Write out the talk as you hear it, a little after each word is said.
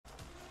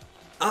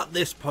At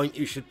this point,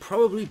 you should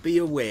probably be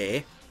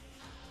aware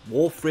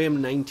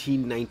Warframe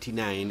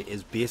 1999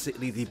 is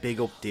basically the big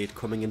update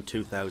coming in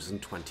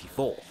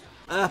 2024.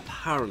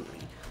 Apparently.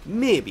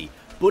 Maybe.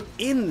 But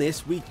in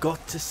this, we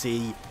got to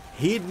see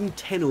Hayden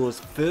Tenno's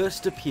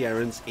first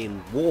appearance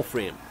in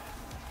Warframe.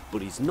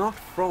 But he's not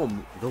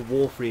from the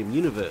Warframe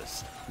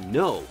universe.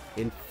 No,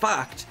 in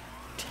fact,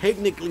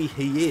 technically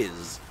he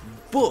is,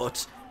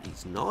 but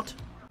he's not.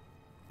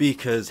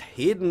 Because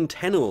Hayden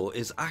Tenno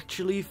is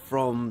actually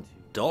from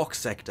Dark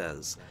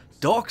Sectors.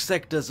 Dark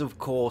Sectors, of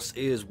course,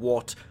 is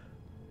what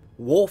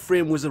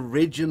Warframe was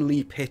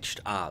originally pitched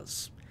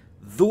as.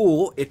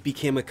 Though it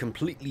became a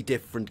completely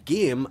different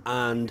game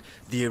and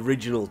the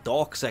original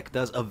Dark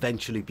Sectors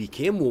eventually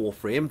became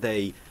Warframe,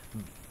 they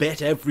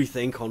bet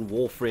everything on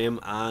Warframe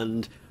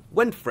and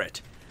went for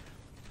it.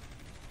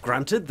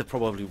 Granted, they're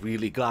probably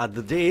really glad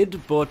they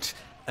did, but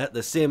at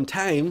the same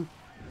time,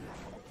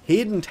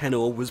 Hayden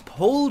Tenno was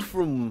pulled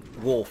from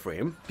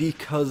Warframe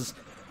because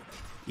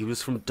he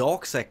was from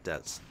Dark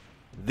Sectors.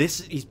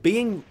 He's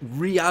being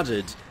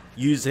re-added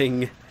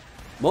using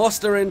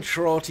Master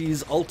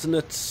Entrati's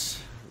alternate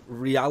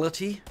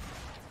reality.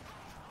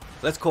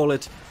 Let's call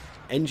it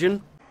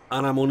engine.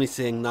 And I'm only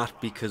saying that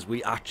because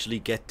we actually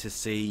get to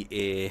see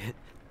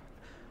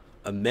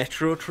a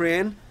metro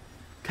train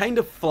kind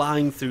of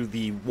flying through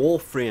the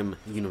Warframe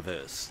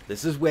universe.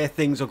 This is where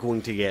things are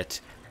going to get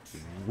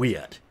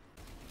weird.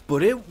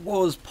 But it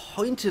was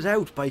pointed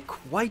out by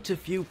quite a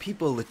few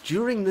people that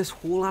during this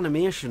whole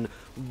animation,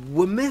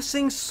 we're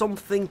missing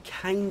something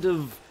kind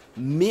of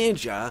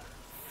major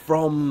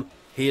from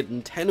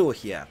Hayden Tenno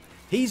here.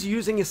 He's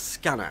using a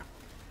scanner.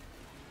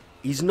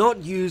 He's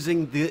not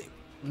using the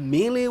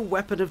melee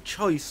weapon of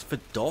choice for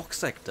Dark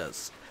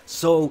Sectors.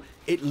 So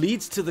it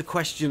leads to the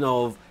question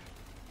of,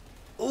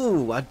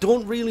 oh, I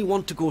don't really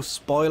want to go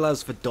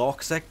spoilers for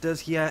Dark Sectors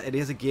here. It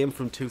is a game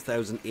from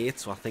 2008,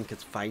 so I think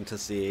it's fine to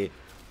say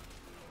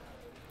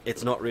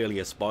it's not really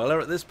a spoiler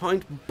at this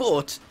point,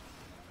 but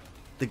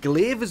the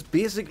glaive is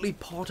basically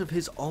part of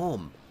his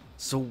arm.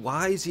 So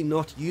why is he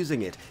not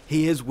using it?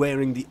 He is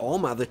wearing the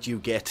armor that you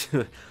get,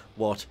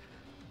 what,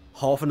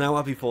 half an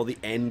hour before the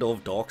end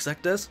of Dark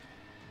Sectors?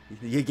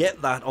 You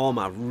get that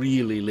armor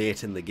really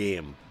late in the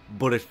game,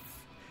 but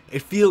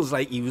it feels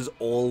like he was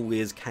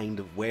always kind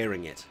of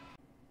wearing it.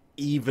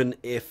 Even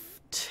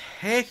if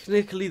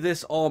technically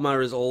this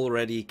armor is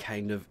already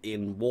kind of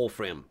in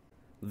Warframe.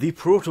 The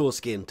proto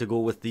skin to go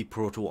with the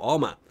proto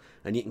armor,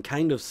 and you can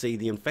kind of see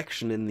the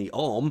infection in the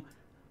arm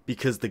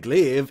because the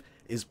glaive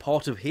is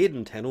part of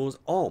Hayden Tenno's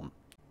arm.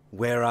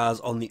 Whereas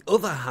on the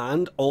other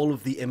hand, all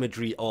of the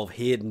imagery of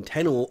Hayden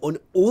Tenno, an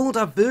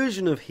older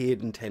version of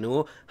Hayden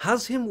Tenno,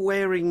 has him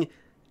wearing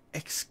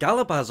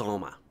Excalibur's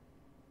armor.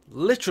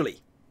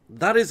 Literally,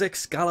 that is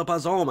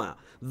Excalibur's armor.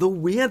 The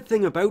weird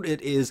thing about it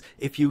is,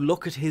 if you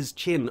look at his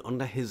chin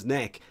under his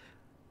neck,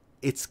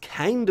 it's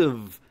kind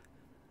of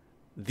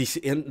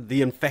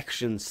the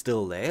infection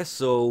still there.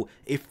 So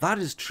if that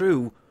is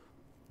true,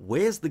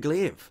 where's the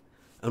glaive?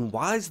 And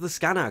why has the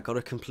scanner got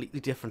a completely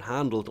different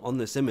handle on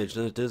this image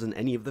than it does in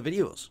any of the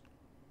videos?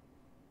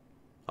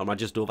 Or am I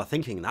just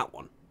overthinking that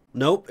one?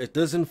 Nope, it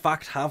does in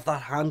fact have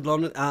that handle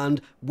on it.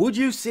 And would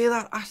you say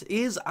that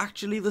is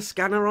actually the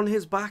scanner on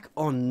his back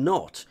or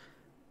not?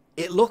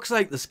 It looks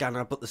like the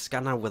scanner, but the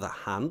scanner with a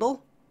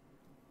handle?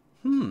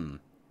 Can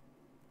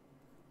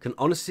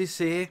honestly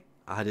say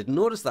I didn't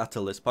notice that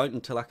till this point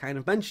until I kind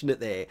of mentioned it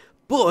there.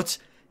 But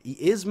he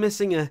is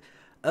missing a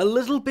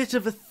little bit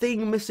of a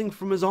thing missing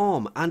from his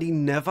arm, and he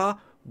never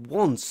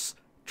once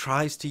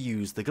tries to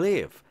use the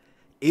glaive.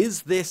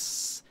 Is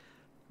this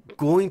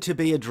going to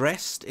be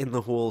addressed in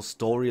the whole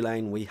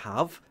storyline we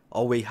have,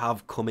 or we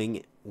have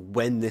coming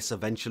when this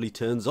eventually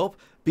turns up?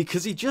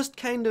 Because he just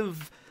kind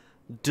of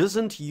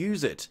doesn't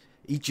use it.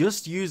 He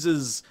just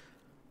uses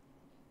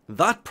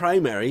that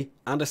primary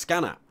and a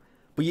scanner.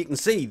 But you can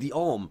see the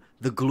arm,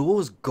 the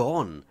glow's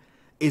gone.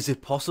 Is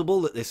it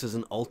possible that this is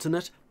an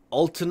alternate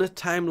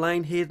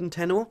timeline Hayden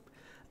Tenno?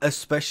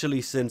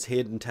 Especially since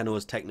Hayden Tenno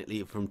is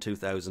technically from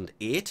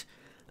 2008.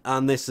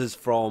 And this is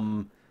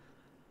from,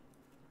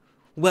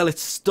 well, it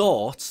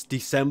starts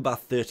December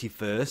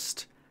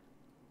 31st,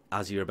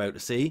 as you're about to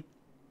see,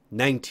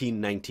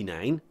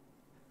 1999.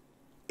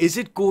 Is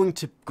it going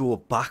to go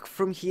back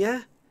from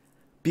here?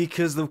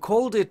 Because they've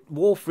called it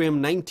Warframe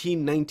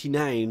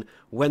 1999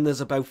 when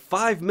there's about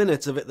 5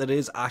 minutes of it that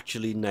is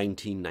actually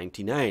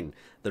 1999.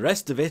 The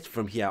rest of it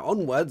from here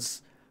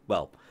onwards,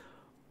 well,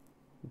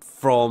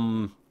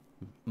 from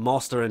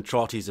Master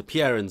Entrati's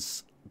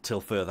appearance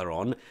till further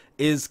on,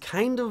 is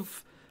kind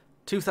of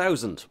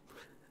 2000.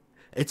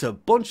 It's a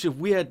bunch of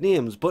weird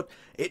names, but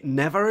it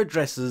never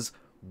addresses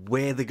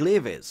where the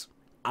glaive is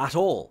at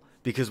all.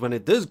 Because when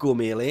it does go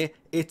melee,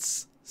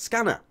 it's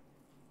scanner.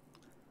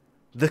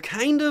 They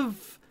kind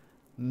of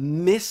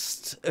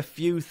missed a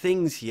few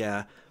things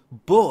here,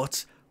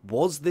 but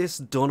was this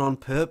done on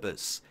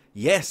purpose?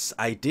 Yes,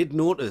 I did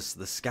notice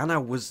the scanner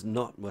was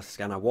not, well, the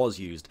scanner was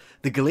used.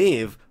 The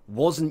glaive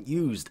wasn't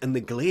used, and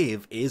the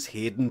glaive is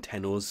Hayden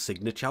Tenno's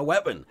signature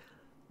weapon.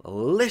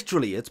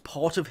 Literally, it's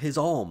part of his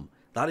arm.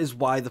 That is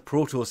why the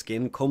proto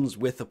skin comes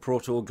with a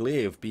proto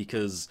glaive,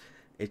 because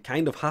it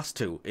kind of has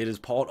to. It is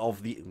part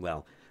of the,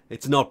 well,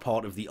 it's not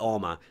part of the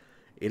armor.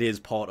 It is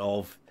part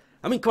of,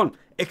 I mean, come on,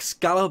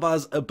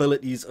 Excalibur's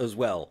abilities as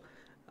well.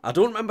 I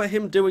don't remember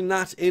him doing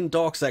that in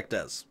Dark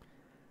Sectors.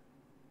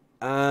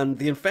 And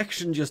the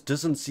infection just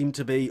doesn't seem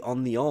to be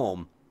on the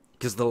arm,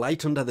 because the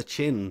light under the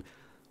chin,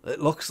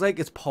 it looks like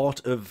it's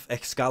part of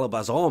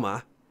Excalibur's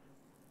armor.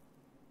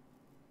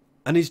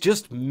 And he's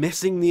just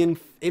missing the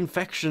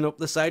infection up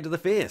the side of the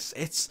face.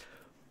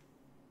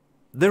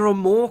 There are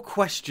more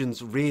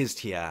questions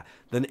raised here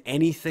than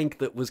anything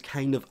that was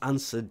kind of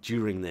answered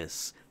during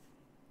this.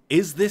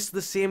 Is this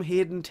the same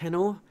Hayden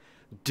Tenno?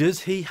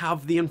 Does he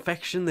have the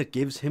infection that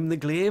gives him the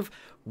glaive?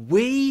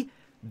 We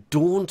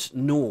don't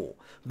know.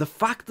 The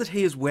fact that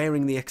he is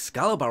wearing the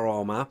Excalibur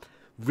armor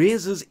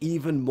raises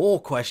even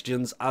more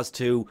questions as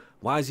to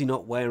why is he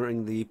not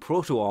wearing the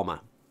proto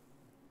armor?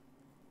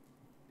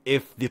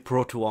 If the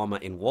proto armor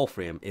in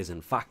Warframe is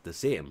in fact the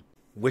same,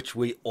 which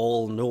we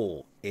all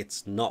know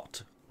it's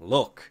not.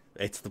 Look,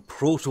 it's the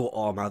proto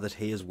armor that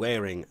he is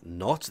wearing,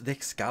 not the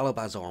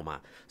Excalibur's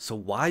armor. So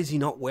why is he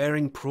not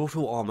wearing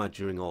proto armor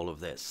during all of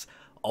this?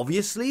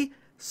 Obviously,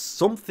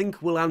 something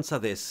will answer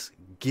this,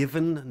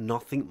 given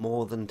nothing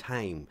more than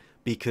time,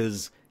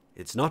 because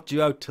it's not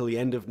due out till the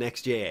end of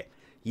next year.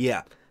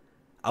 Yeah,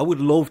 I would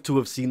love to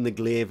have seen the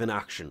glaive in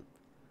action.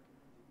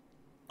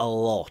 A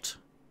lot.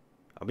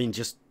 I mean,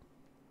 just,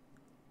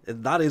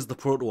 that is the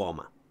proto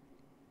armor,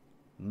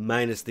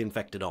 minus the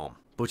infected arm.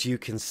 But you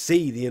can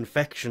see the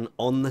infection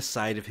on the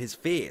side of his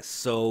face,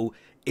 so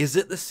is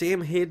it the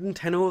same Hayden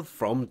Tenno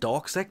from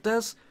Dark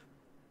Sectors?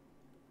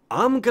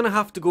 I'm gonna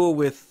have to go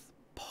with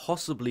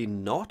possibly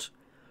not,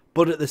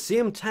 but at the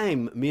same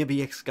time,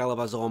 maybe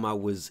Excalibur's armor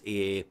was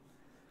an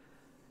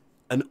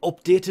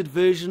updated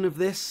version of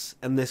this,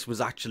 and this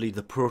was actually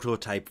the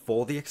prototype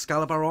for the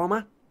Excalibur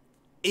armor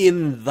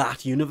in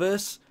that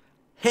universe.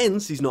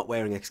 Hence, he's not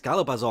wearing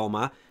Excalibur's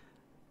armor,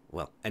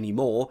 well,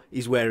 anymore.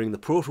 He's wearing the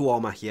proto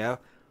armor here,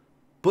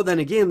 but then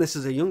again, this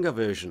is a younger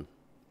version.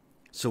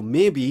 So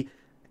maybe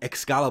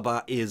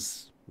Excalibur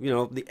is, you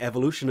know, the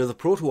evolution of the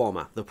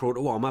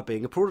proto armor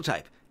being a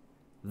prototype.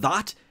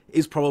 That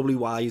is probably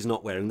why he's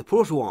not wearing the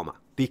proto armor,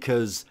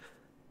 because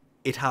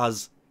it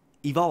has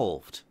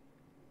evolved.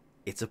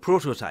 It's a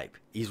prototype.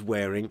 He's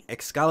wearing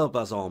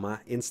Excalibur's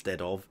armor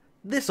instead of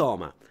this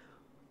armor.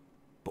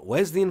 But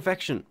where's the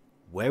infection?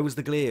 Where was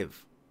the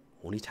glaive?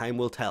 Only time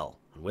will tell.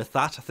 And with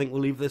that, I think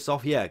we'll leave this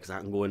off here, because I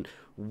can go in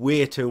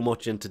way too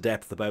much into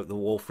depth about the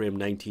Warframe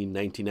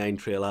 1999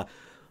 trailer.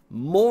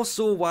 More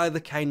so why the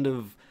kind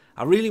of,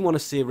 I really want to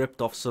say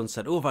ripped off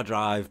Sunset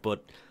Overdrive,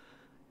 but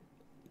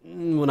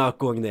we're not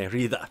going there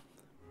either.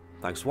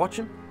 Thanks for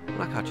watching,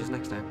 and I'll catch you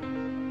next time.